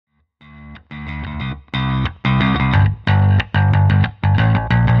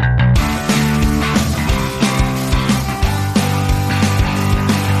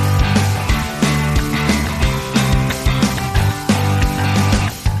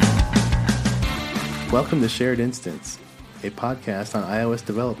Welcome to Shared Instance, a podcast on iOS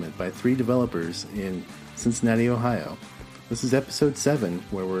development by 3 developers in Cincinnati, Ohio. This is episode 7,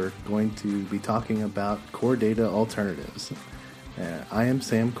 where we're going to be talking about core data alternatives. I am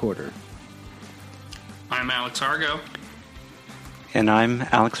Sam Corder. I'm Alex Argo. And I'm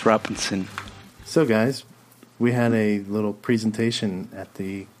Alex Robinson. So guys, we had a little presentation at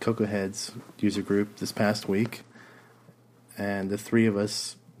the CocoaHeads user group this past week, and the 3 of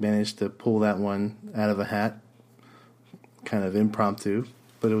us managed to pull that one out of a hat, kind of impromptu,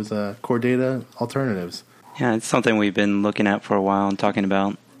 but it was core data alternatives. Yeah, it's something we've been looking at for a while and talking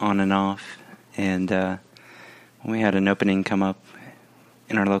about on and off, and when we had an opening come up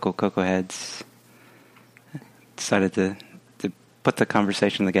in our local CocoaHeads, decided to put the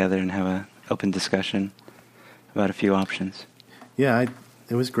conversation together and have an open discussion about a few options. Yeah,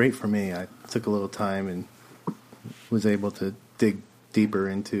 it was great for me. I took a little time and was able to dig deeper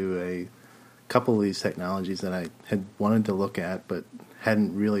into a couple of these technologies that I had wanted to look at but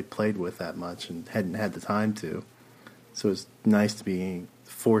hadn't really played with that much and hadn't had the time to. So it's nice to be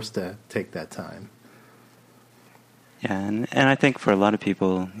forced to take that time. Yeah, and I think for a lot of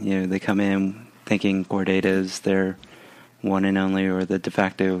people, they come in thinking core data is their one and only or the de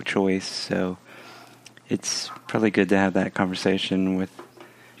facto choice. So it's probably good to have that conversation with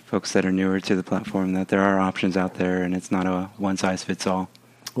folks that are newer to the platform, that there are options out there and it's not a one-size-fits-all.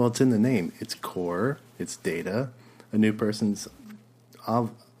 Well, it's in the name. It's core. It's data. A new person's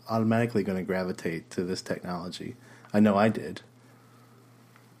automatically going to gravitate to this technology. I know I did.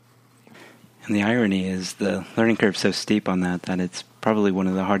 And the irony is the learning curve is so steep on that it's probably one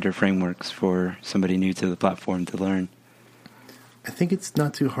of the harder frameworks for somebody new to the platform to learn. I think it's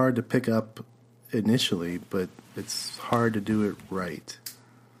not too hard to pick up initially, but it's hard to do it right.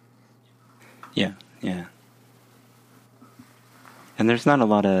 Yeah. And there's not a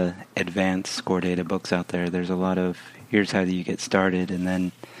lot of advanced core data books out there. There's a lot of, here's how you get started, and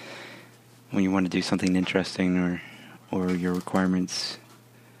then when you want to do something interesting or your requirements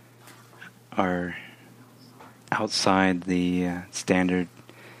are outside the standard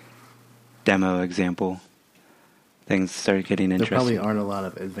demo example, things start getting interesting. There probably aren't a lot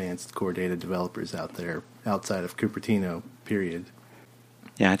of advanced core data developers out there outside of Cupertino, period.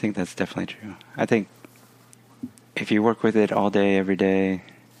 Yeah, I think that's definitely true. I think if you work with it all day, every day,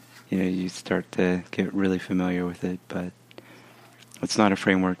 you start to get really familiar with it, but it's not a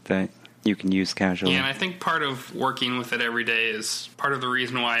framework that you can use casually. Yeah, and I think part of working with it every day is part of the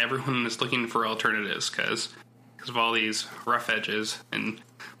reason why everyone is looking for alternatives, because of all these rough edges and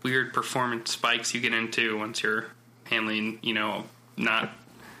weird performance spikes you get into once you're handling, not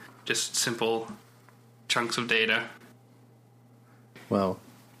just simple chunks of data. Well,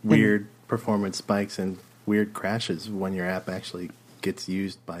 weird performance spikes and weird crashes when your app actually gets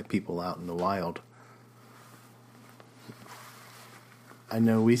used by people out in the wild. I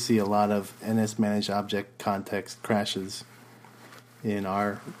know we see a lot of NS Managed Object Context crashes in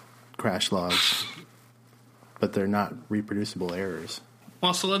our crash logs, but they're not reproducible errors.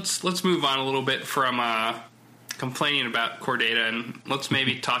 Well, so let's move on a little bit from complaining about core data, and let's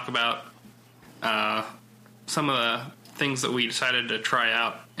maybe talk about some of the things that we decided to try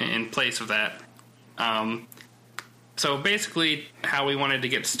out in place of that. So basically, how we wanted to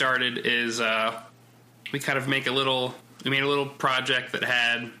get started is we made a little project that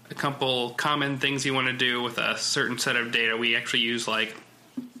had a couple common things you want to do with a certain set of data. We actually used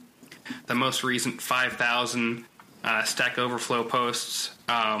the most recent 5,000 Stack Overflow posts,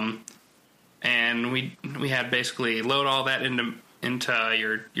 and we had basically load all that into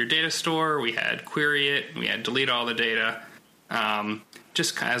your data store. We had query it. We had delete all the data,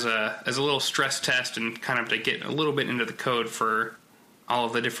 just as a little stress test and kind of to get a little bit into the code for all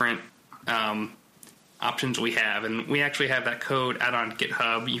of the different options we have. And we actually have that code out on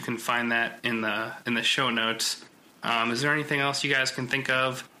GitHub. You can find that in the show notes. Is there anything else you guys can think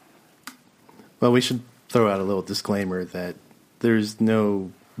of? Well, we should throw out a little disclaimer that there's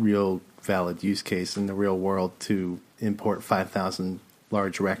no real valid use case in the real world to import 5,000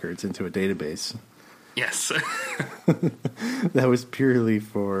 large records into a database. Yes. That was purely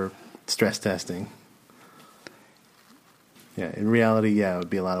for stress testing. Yeah, in reality, it would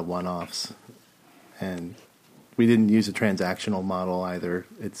be a lot of one-offs. And we didn't use a transactional model either.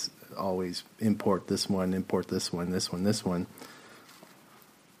 It's always import this one, this one.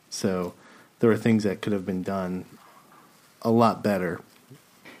 So there were things that could have been done a lot better.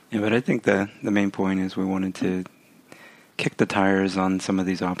 Yeah, but I think the main point is we wanted to kick the tires on some of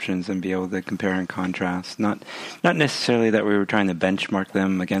these options and be able to compare and contrast. Not necessarily that we were trying to benchmark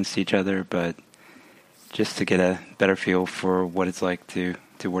them against each other, but just to get a better feel for what it's like to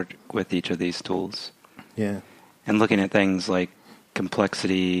work with each of these tools. Yeah. And looking at things like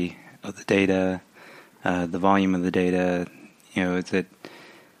complexity of the data, the volume of the data,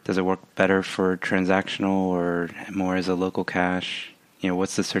 does it work better for transactional or more as a local cache?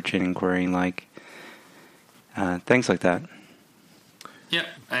 What's the searching and querying like? Things like that. Yeah,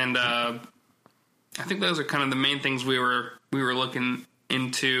 and I think those are kind of the main things we were looking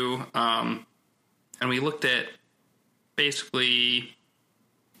into, and we looked at basically,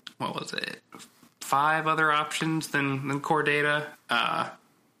 what was it, 5 other options than core data.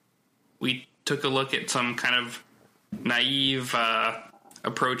 We took a look at some kind of naive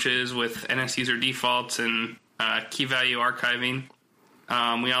approaches with NSUser defaults and key value archiving.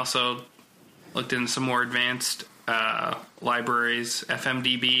 We also looked into some more advanced libraries,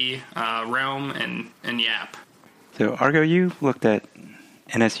 FMDB, Realm, and YAP. So, Argo, you looked at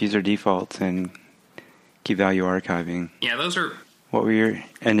NSUser defaults and key value archiving. Yeah, those are... What were your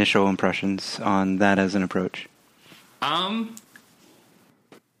initial impressions on that as an approach? Well,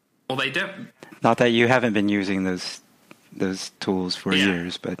 they Not that you haven't been using those tools for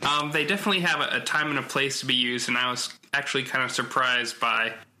years, but... they definitely have a time and a place to be used, and I was actually kind of surprised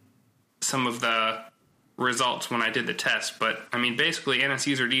by some of the results when I did the test. But, I mean, basically,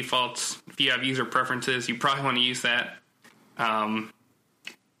 NSUser defaults, if you have user preferences, you probably want to use that.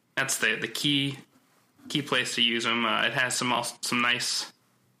 That's the key place to use them. It has some nice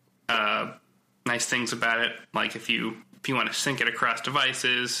things about it. Like if you want to sync it across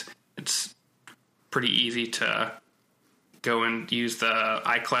devices, it's pretty easy to go and use the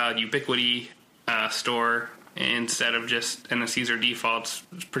iCloud Ubiquity store instead of just NSUser defaults.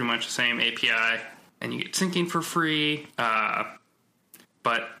 It's pretty much the same API, and you get syncing for free.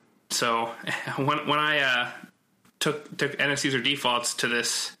 But so when I took NSUser defaults to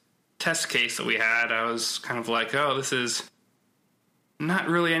this test case that we had, I was kind of like, oh, this is not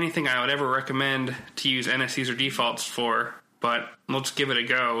really anything I would ever recommend to use NSUser defaults for, but let's give it a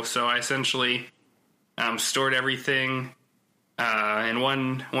go. So I essentially stored everything in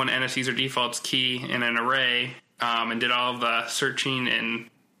one NSUser defaults key in an array, and did all of the searching and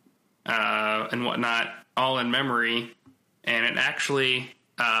whatnot all in memory, and it actually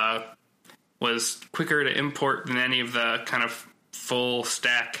was quicker to import than any of the kind of full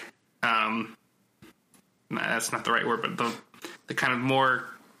stack. That's not the right word, but the kind of more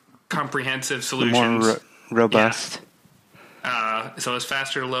comprehensive solutions. More robust. Yeah. So it's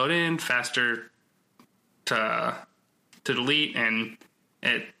faster to load in, faster to delete, and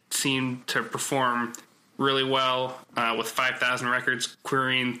it seemed to perform really well with 5,000 records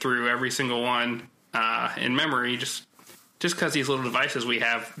querying through every single one in memory. Just because these little devices we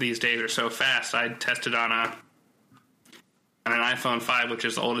have these days are so fast, I tested on an iPhone 5, which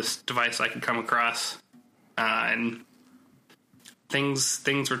is the oldest device I could come across, and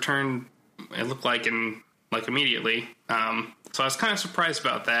things returned. It looked like immediately. So I was kind of surprised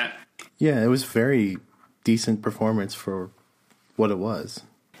about that. Yeah, it was very decent performance for what it was.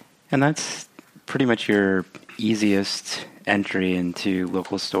 And that's pretty much your easiest entry into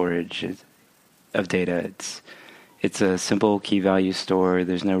local storage of data. It's a simple key value store.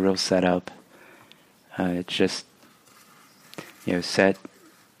 There's no real setup. It's just set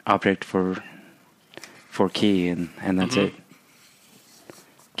object for key, and that's it.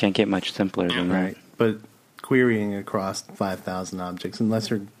 Can't get much simpler than that. Right, but querying across 5,000 objects, unless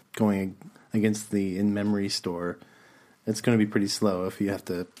you're going against the in-memory store, it's going to be pretty slow if you have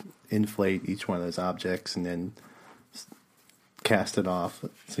to inflate each one of those objects and then cast it off.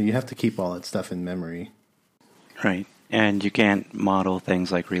 So you have to keep all that stuff in memory. Right, and you can't model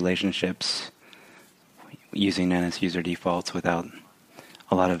things like relationships using NSUser defaults without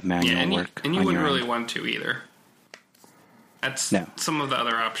a lot of manual work. And you wouldn't really want to either. No. Some of the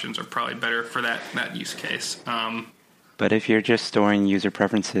other options are probably better for that use case. But if you're just storing user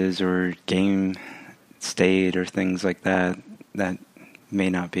preferences or game state or things like that, that may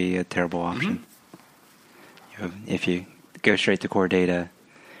not be a terrible option. Mm-hmm. If you go straight to core data,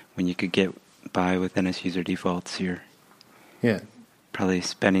 when you could get by with NSUser defaults, you're probably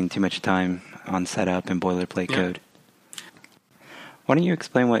spending too much time on setup and boilerplate code. Why don't you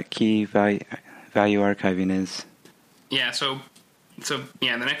explain what key value archiving is? Yeah, so the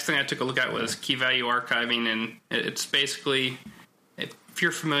next thing I took a look at was key value archiving, and it's basically, if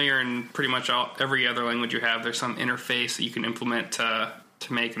you're familiar in pretty much every other language you have, there's some interface that you can implement to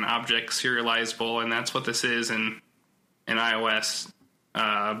make an object serializable, and that's what this is in iOS.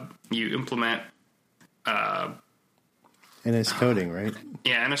 You implement NS coding, right?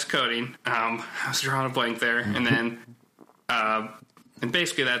 Yeah, NS coding. I was drawing a blank there, and then and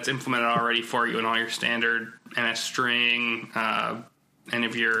basically that's implemented already for you in all your standard NS string, any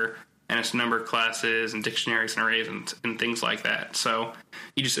of your NS number classes and dictionaries and arrays and things like that. So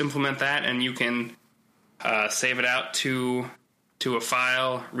you just implement that, and you can save it out to a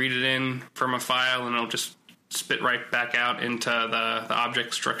file, read it in from a file, and it'll just spit right back out into the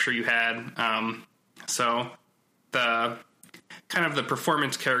object structure you had. So the kind of the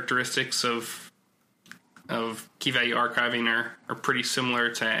performance characteristics of key value archiving are pretty similar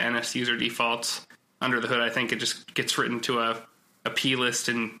to NS user defaults. Under the hood, I think it just gets written to a P list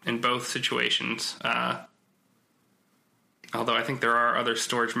in both situations. Although I think there are other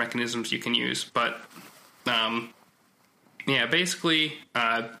storage mechanisms you can use. But basically,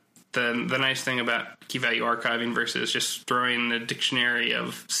 the nice thing about key value archiving versus just throwing a dictionary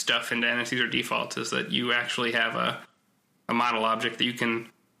of stuff into NS user defaults is that you actually have a model object that you can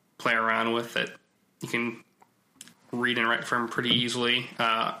play around with, that you can read and write from pretty easily.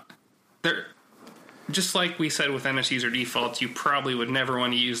 Just like we said with NS user defaults, you probably would never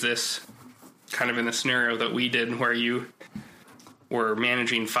want to use this kind of in the scenario that we did, where you were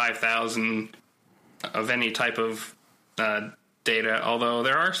managing 5,000 of any type of data, although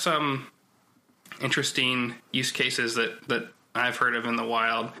there are some interesting use cases that I've heard of in the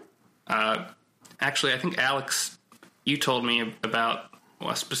wild. Actually, I think, Alex, you told me about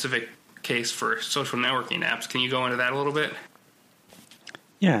a specific case for social networking apps. Can you go into that a little bit?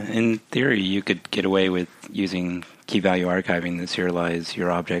 Yeah, in theory, you could get away with using key value archiving to serialize your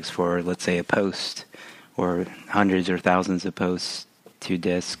objects for, let's say, a post or hundreds or thousands of posts to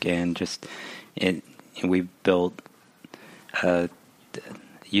disk, and we built a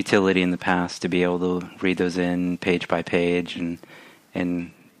utility in the past to be able to read those in page by page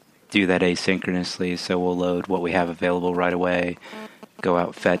and do that asynchronously. So we'll load what we have available right away, go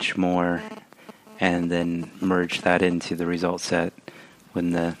out, fetch more, and then merge that into the result set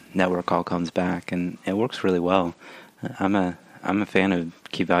when the network call comes back, and it works really well. I'm a fan of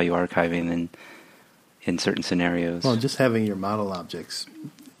key value archiving in certain scenarios. Well, just having your model objects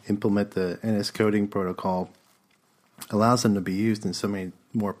implement the NS coding protocol allows them to be used in so many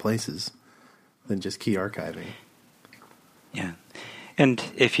more places than just key archiving. Yeah. And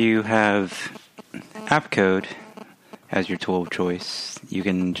if you have app code as your tool of choice, you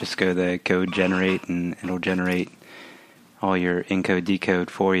can just go the code generate, and it'll generate all your encode decode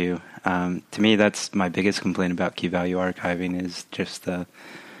for you. To me, that's my biggest complaint about key value archiving, is just the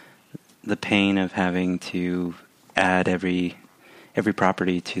pain of having to add every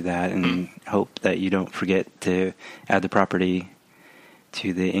property to that, and hope that you don't forget to add the property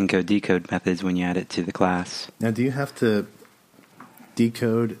to the encode decode methods when you add it to the class. Now, do you have to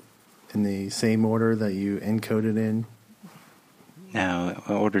decode in the same order that you encode it in? No,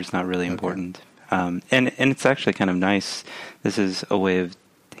 order's not really important. And it's actually kind of nice. This is a way of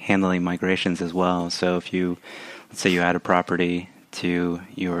handling migrations as well. So if let's say you add a property to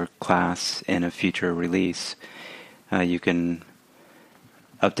your class in a future release, you can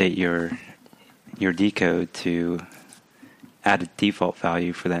update your decode to add a default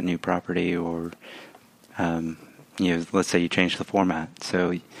value for that new property, or let's say you change the format.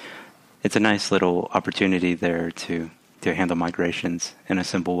 So it's a nice little opportunity there to handle migrations in a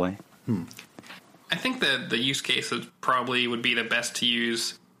simple way. I think that the use case that probably would be the best to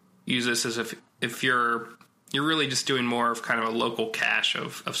use this is if you're really just doing more of kind of a local cache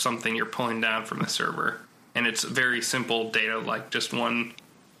of something you're pulling down from the server, and it's very simple data, like just one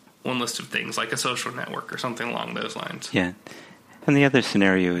list of things, like a social network or something along those lines. Yeah, and the other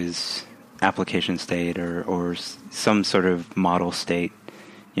scenario is application state or some sort of model state.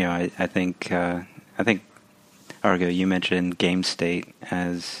 I think Argo, you mentioned game state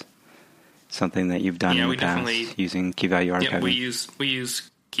as something that you've done in the past using key value archiving. Yeah, we use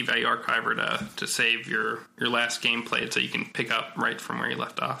key value archiver to save your last game played, so you can pick up right from where you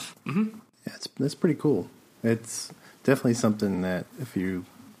left off. Mm-hmm. Yeah, that's pretty cool. It's definitely something that if you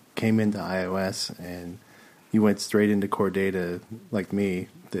came into iOS and you went straight into core data like me,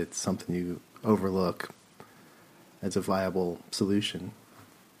 that's something you overlook as a viable solution.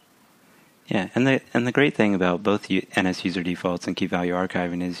 Yeah, and the great thing about both NS user defaults and key value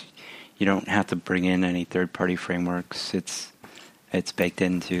archiving is you don't have to bring in any third-party frameworks. It's baked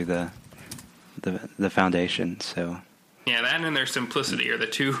into the foundation. So yeah, that and their simplicity are the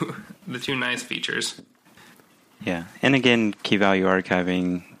two nice features. Yeah, and again, key value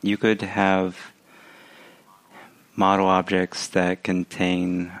archiving, you could have model objects that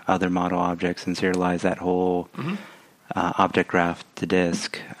contain other model objects and serialize that whole object graph to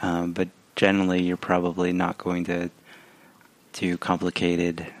disk. But generally, you're probably not going to do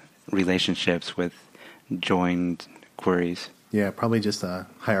complicated relationships with joined queries. Yeah, probably just a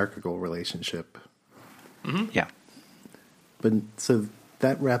hierarchical relationship. Yeah. But so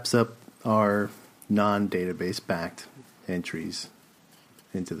that wraps up our non-database backed entries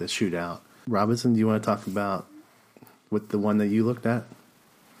into the shootout. Robinson, do you want to talk about with the one that you looked at?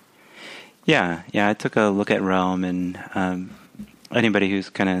 Yeah, I took a look at Realm, and anybody who's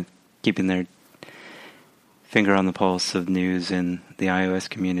kind of keeping their finger on the pulse of news in the iOS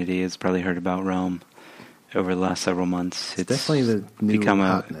community has probably heard about Realm over the last several months. It's definitely the new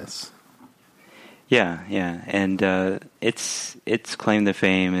hotness. Yeah, and its claim to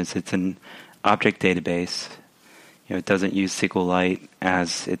fame is it's an object database. It doesn't use SQLite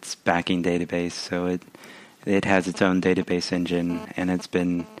as its backing database, so it has its own database engine, and it's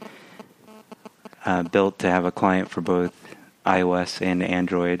been built to have a client for both iOS and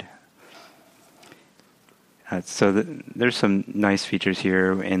Android. So there's some nice features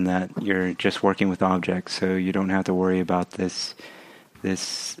here in that you're just working with objects, so you don't have to worry about this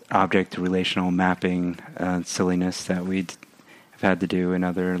object relational mapping silliness that we'd have had to do in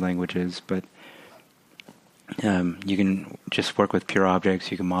other languages. But you can just work with pure objects.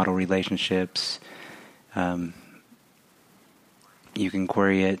 You can model relationships. You can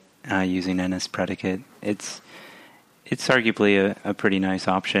query it using NSPredicate. It's arguably a pretty nice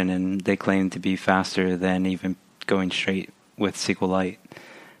option, and they claim to be faster than even going straight with SQLite,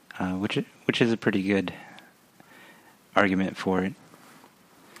 which is a pretty good argument for it.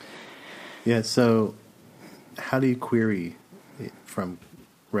 Yeah, so how do you query it from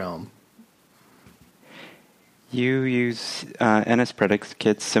Realm? You use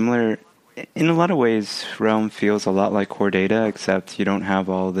NSPredicate. Similar, in a lot of ways, Realm feels a lot like Core Data, except you don't have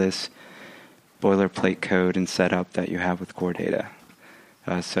all this boilerplate code and setup that you have with Core Data.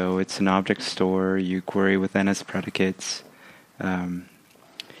 So it's an object store. You query with NSPredicates.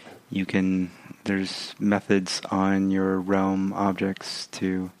 There's methods on your Realm objects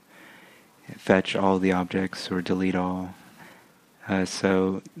to fetch all the objects or delete all.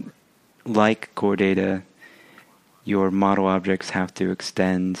 So like Core Data, your model objects have to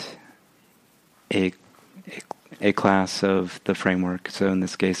extend a class of the framework. So in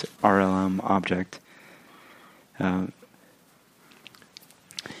this case, RLM object.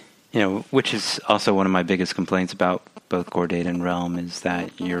 Which is also one of my biggest complaints about both Core Data and Realm is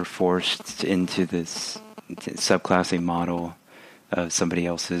that you're forced into this subclassing model of somebody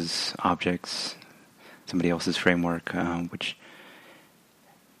else's objects, somebody else's framework, which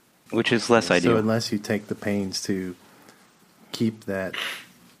is less ideal. So unless you take the pains to keep that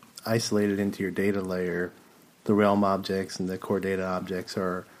isolated into your data layer, the Realm objects and the Core Data objects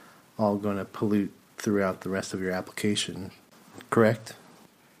are all going to pollute throughout the rest of your application, correct?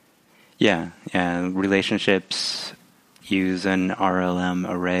 Yeah. Relationships use an RLM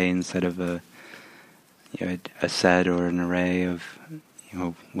array instead of a set or an array of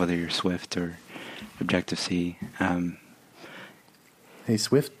whether you're Swift or Objective-C. Hey,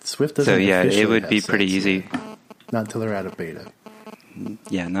 Swift doesn't. So yeah, officially it would have be pretty sets easy. yet. Not until they're out of beta.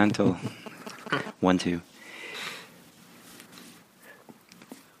 Yeah, not until 1.2.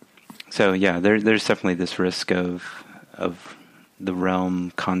 So yeah, there's definitely this risk of the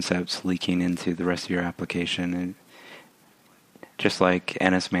Realm concepts leaking into the rest of your application, and just like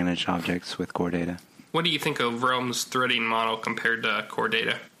NS managed objects with Core Data. What do you think of Realm's threading model compared to Core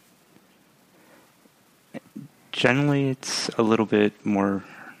Data? Generally, it's a little bit more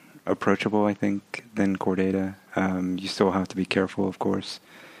approachable, I think, than Core Data. You still have to be careful, of course,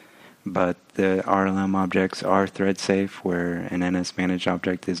 but the RLM objects are thread safe, where an NS managed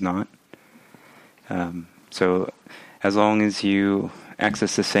object is not. So as long as you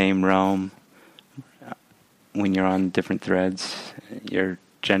access the same realm when you're on different threads, you're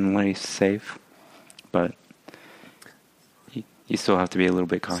generally safe, but you still have to be a little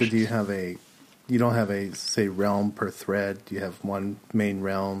bit cautious. So do you don't have a, say, realm per thread? You have one main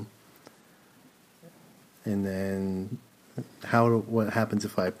realm, and then what happens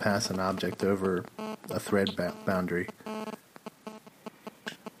if I pass an object over a thread boundary?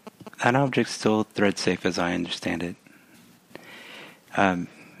 That object's still thread safe, as I understand it.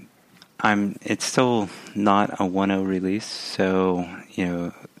 It's still not a 1.0 release, so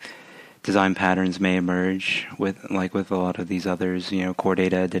design patterns may emerge with a lot of these others. Core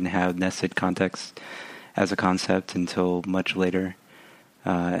Data didn't have nested context as a concept until much later.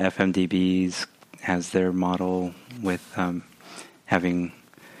 FMDBs has their model with having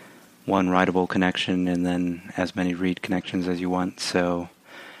one writable connection and then as many read connections as you want. So,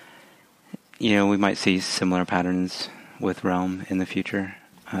 we might see similar patterns with Realm in the future.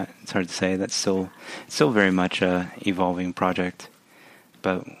 It's hard to say. That's still very much a evolving project,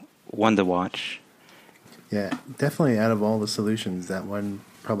 but one to watch. Yeah, definitely out of all the solutions, that one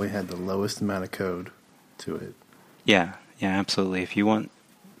probably had the lowest amount of code to it. Yeah, absolutely. If you want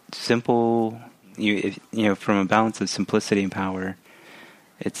simple. From a balance of simplicity and power,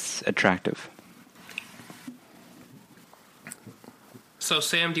 it's attractive. So,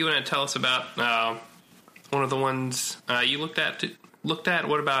 Sam, do you want to tell us about one of the ones you looked at?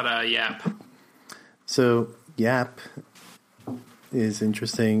 What about Yap? So Yap is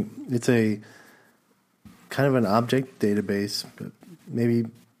interesting. It's a kind of an object database, but maybe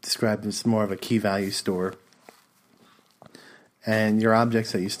described as more of a key value store. And your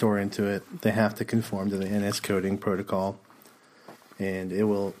objects that you store into it, they have to conform to the NS coding protocol. And it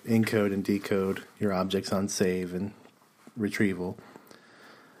will encode and decode your objects on save and retrieval.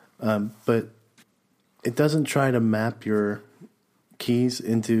 But it doesn't try to map your keys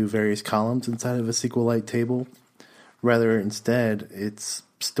into various columns inside of a SQLite table. Rather, instead, it's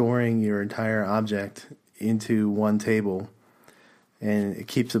storing your entire object into one table, and it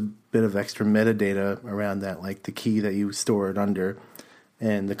keeps a bit of extra metadata around that, like the key that you store it under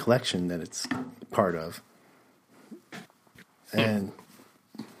and the collection that it's part of. And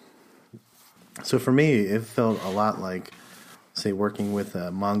so for me, it felt a lot like, say, working with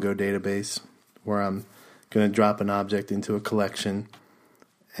a Mongo database, where I'm going to drop an object into a collection,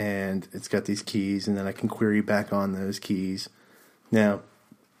 and it's got these keys, and then I can query back on those keys. Now,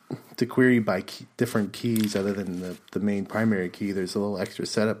 to query by different keys other than the main primary key, there's a little extra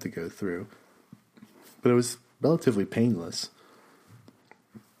setup to go through. But it was relatively painless.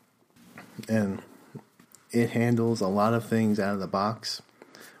 And it handles a lot of things out of the box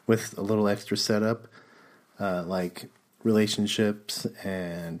with a little extra setup, like relationships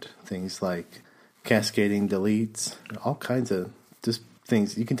and things like cascading deletes, all kinds of just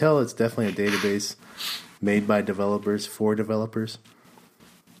things. You can tell it's definitely a database made by developers for developers.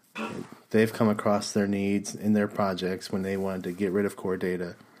 They've come across their needs in their projects when they wanted to get rid of core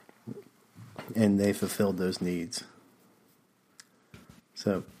data, and they fulfilled those needs.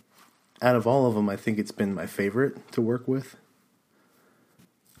 So out of all of them, I think it's been my favorite to work with.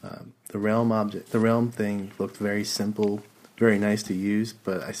 The Realm thing looked very simple, very nice to use,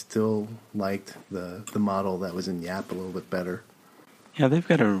 but I still liked the model that was in Yap a little bit better. Yeah, they've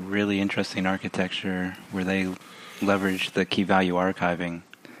got a really interesting architecture where they leverage the key value archiving.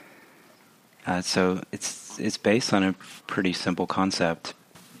 So it's based on a pretty simple concept,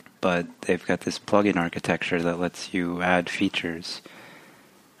 but they've got this plugin architecture that lets you add features,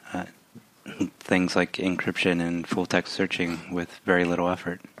 things like encryption and full text searching with very little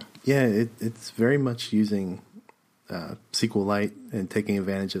effort. Yeah, it's very much using SQLite and taking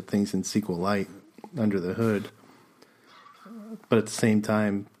advantage of things in SQLite under the hood, but at the same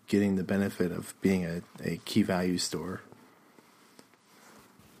time getting the benefit of being a key value store.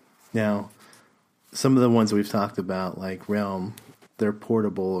 Now, some of the ones we've talked about, like Realm, they're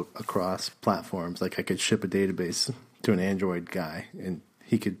portable across platforms. Like I could ship a database to an Android guy and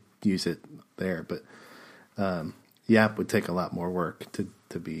he could use it there, but Yap would take a lot more work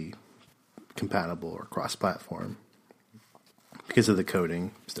to be compatible or cross-platform because of the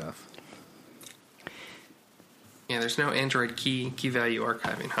coding stuff. Yeah, there's no Android key value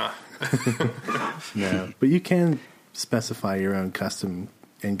archiving, huh? No, but you can specify your own custom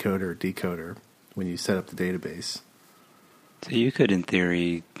encoder or decoder when you set up the database. So you could, in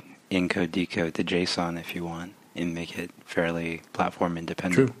theory, encode, decode to JSON if you want and make it fairly platform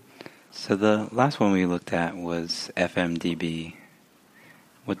independent. True. So the last one we looked at was FMDB.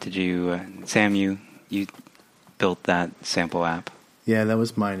 What did you, Sam, you built that sample app? Yeah, that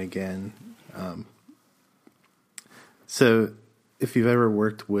was mine again. So if you've ever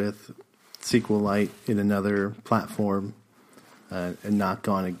worked with SQLite in another platform and not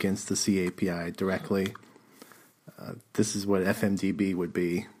gone against the C API directly, this is what FMDB would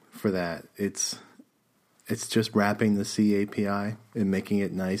be for that. It's just wrapping the C API and making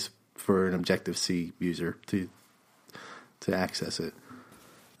it nice for an Objective-C user to access it.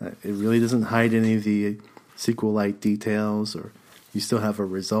 It really doesn't hide any of the SQLite details, or you still have a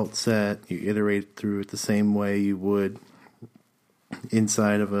result set. You iterate through it the same way you would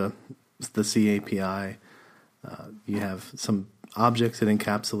inside of the C API. You have some objects that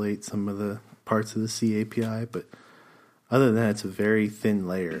encapsulate some of the parts of the C API, but other than that, it's a very thin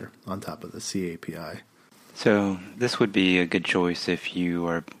layer on top of the C API. So this would be a good choice if you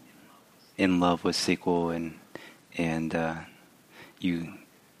are in love with SQL and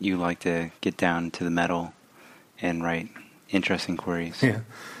you like to get down to the metal and write interesting queries.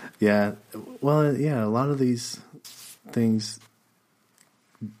 Yeah. Well, yeah, a lot of these things,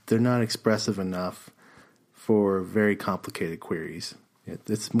 they're not expressive enough for very complicated queries.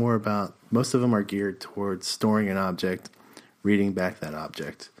 It's more about, most of them are geared towards storing an object, reading back that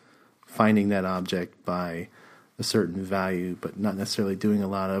object, finding that object by a certain value, but not necessarily doing a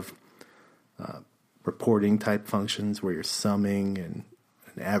lot of reporting type functions where you're summing and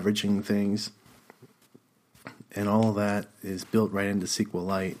averaging things. And all of that is built right into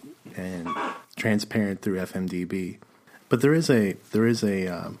SQLite and transparent through FMDB. But there is a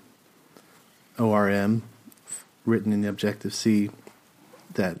ORM written in Objective-C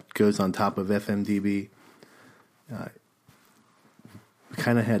that goes on top of FMDB. We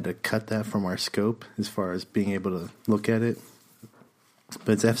kind of had to cut that from our scope as far as being able to look at it.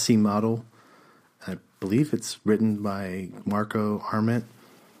 But it's FC Model. I believe it's written by Marco Arment.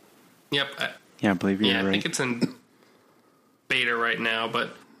 Yep. Yeah, I believe you're right. I think it's in beta right now,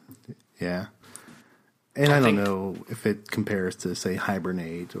 but... Yeah. And I don't know if it compares to, say,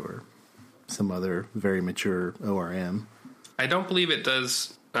 Hibernate or some other very mature ORM. I don't believe it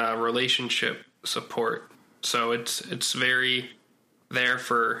does relationship support. So it's very there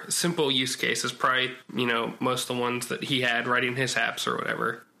for simple use cases. Probably, most of the ones that he had writing his apps or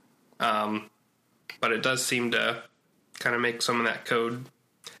whatever. But it does seem to kind of make some of that code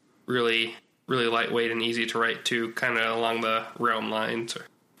really, really lightweight and easy to write to, kind of along the Realm lines,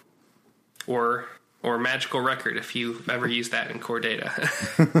 or Magical Record if you've ever used that in Core Data.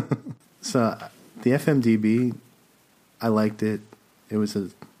 So the FMDB, I liked it.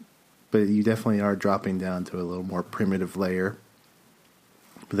 But you definitely are dropping down to a little more primitive layer.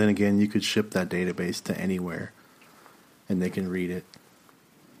 But then again, you could ship that database to anywhere, and they can read it.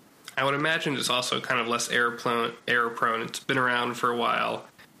 I would imagine it's also kind of less error prone. It's been around for a while,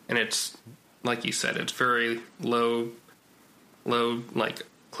 and it's, like you said, it's very low, like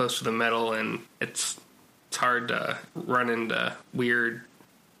close to the metal, and it's hard to run into weird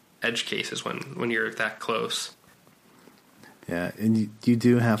edge cases when you're that close. Yeah, and you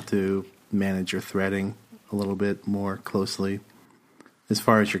do have to manage your threading a little bit more closely as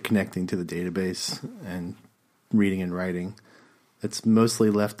far as you're connecting to the database and reading and writing. It's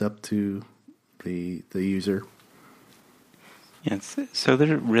mostly left up to the user. Yes, so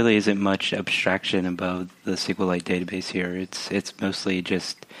there really isn't much abstraction about the SQLite database here. It's mostly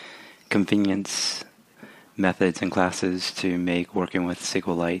just convenience methods and classes to make working with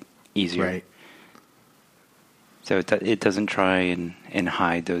SQLite easier. Right. So it doesn't try and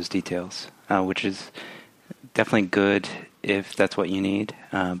hide those details, which is definitely good if that's what you need.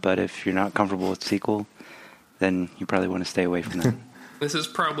 But if you're not comfortable with SQL, then you probably want to stay away from that. This is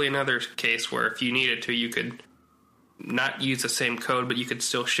probably another case where if you needed to, you could not use the same code, but you could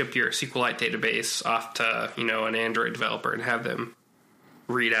still ship your SQLite database off to, an Android developer and have them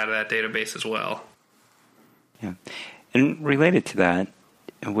read out of that database as well. Yeah. And related to that,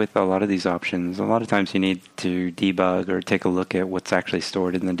 with a lot of these options, a lot of times you need to debug or take a look at what's actually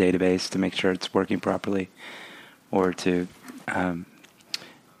stored in the database to make sure it's working properly, or to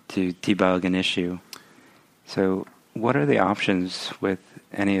debug an issue. So what are the options with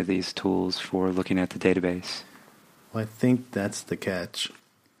any of these tools for looking at the database? Well, I think that's the catch.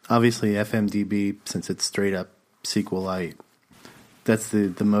 Obviously, FMDB, since it's straight up SQLite, that's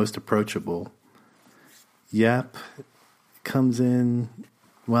the most approachable. YAP comes in,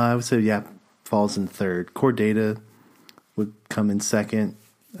 well, I would say YAP falls in third. Core Data would come in second.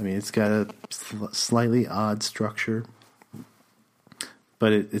 I mean, it's got a slightly odd structure,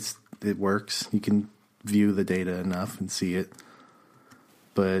 but it works. You can view the data enough and see it.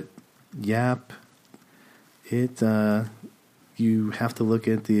 But YAP, you have to look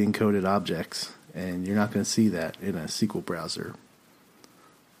at the encoded objects, and you're not going to see that in a SQL browser.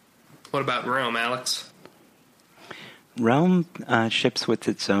 What about Realm, Alex? Realm ships with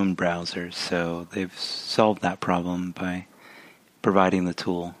its own browser, so they've solved that problem by providing the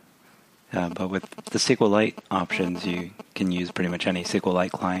tool. But with the SQLite options, you can use pretty much any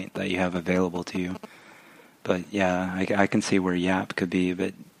SQLite client that you have available to you. But yeah, I can see where YAP could be a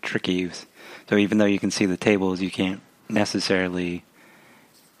bit tricky. So even though you can see the tables, you can't necessarily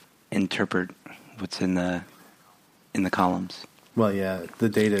interpret what's in the columns. Well, yeah, the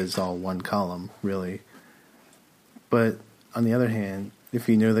data is all one column, really. But on the other hand, if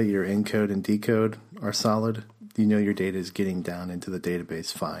you know that your encode and decode are solid, you know your data is getting down into the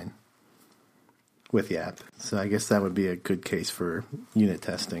database fine with YAP. So I guess that would be a good case for unit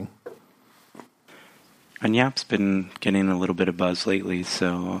testing. And YAP's been getting a little bit of buzz lately,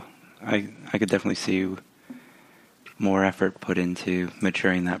 so I could definitely see more effort put into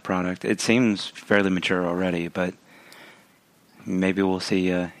maturing that product. It seems fairly mature already, but maybe we'll see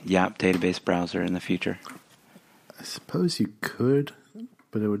a YAP database browser in the future. I suppose you could,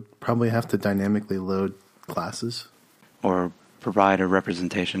 but it would probably have to dynamically load classes. Or provide a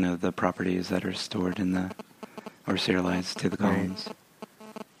representation of the properties that are stored or serialized to the columns.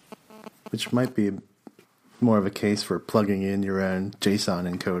 Which might be more of a case for plugging in your own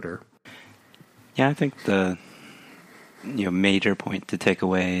JSON encoder. Yeah, I think the major point to take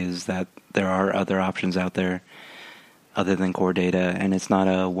away is that there are other options out there other than core data, and it's not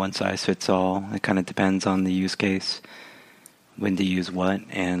a one-size-fits-all. It kind of depends on the use case, when to use what,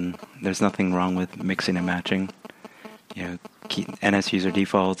 and there's nothing wrong with mixing and matching. NS user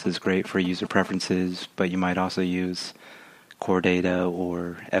defaults is great for user preferences, but you might also use core data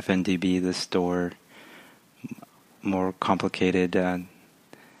or FNDB to store more complicated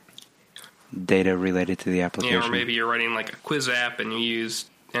data related to the application. Or maybe you're writing like a quiz app and you use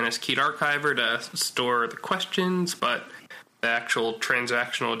NSKeyed Archiver to store the questions, but the actual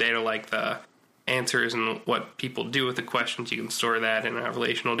transactional data, like the answers and what people do with the questions, you can store that in a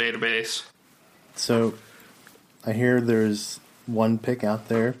relational database. So I hear there's one pick out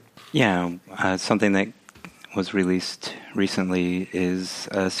there. Yeah, something that was released recently is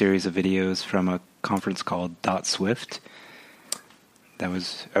a series of videos from a conference called .Swift that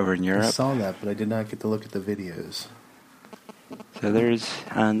was over in Europe. I saw that, but I did not get to look at the videos. So there's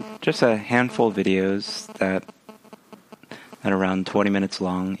just a handful of videos that are around 20 minutes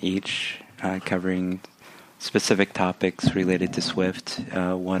long each, covering specific topics related to Swift.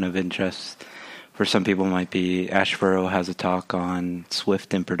 One of interest for some people might be Ash Furrow has a talk on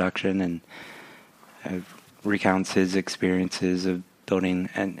Swift in production and recounts his experiences of building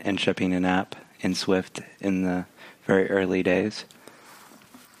and shipping an app in Swift in the very early days,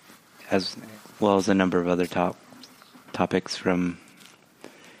 as well as a number of other topics from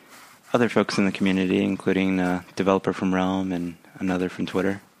other folks in the community, including a developer from Realm and another from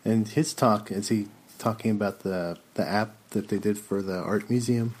Twitter. And his talk, is he talking about the app that they did for the art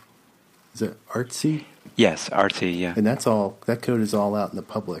museum? Is it Artsy? Yes, Artsy, yeah. And that code is all out in the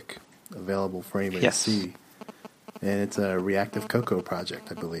public, available for anybody to see. And it's a Reactive Cocoa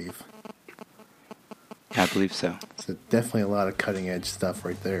project, I believe. I believe so. So definitely a lot of cutting edge stuff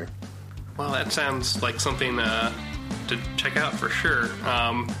right there. Well, that sounds like something to check out for sure.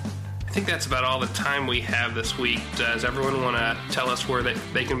 I think that's about all the time we have this week. Does everyone want to tell us where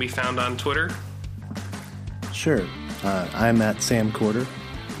they can be found on Twitter? Sure. I'm at Sam Corder.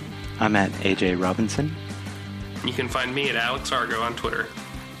 I'm at AJ Robinson. You can find me at Alex Argo on Twitter.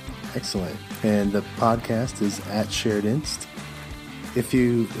 Excellent. And the podcast is at Shared Inst. If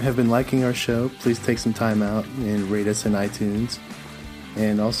you have been liking our show, please take some time out and rate us in iTunes.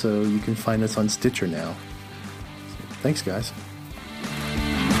 And also, you can find us on Stitcher now. So, thanks, guys.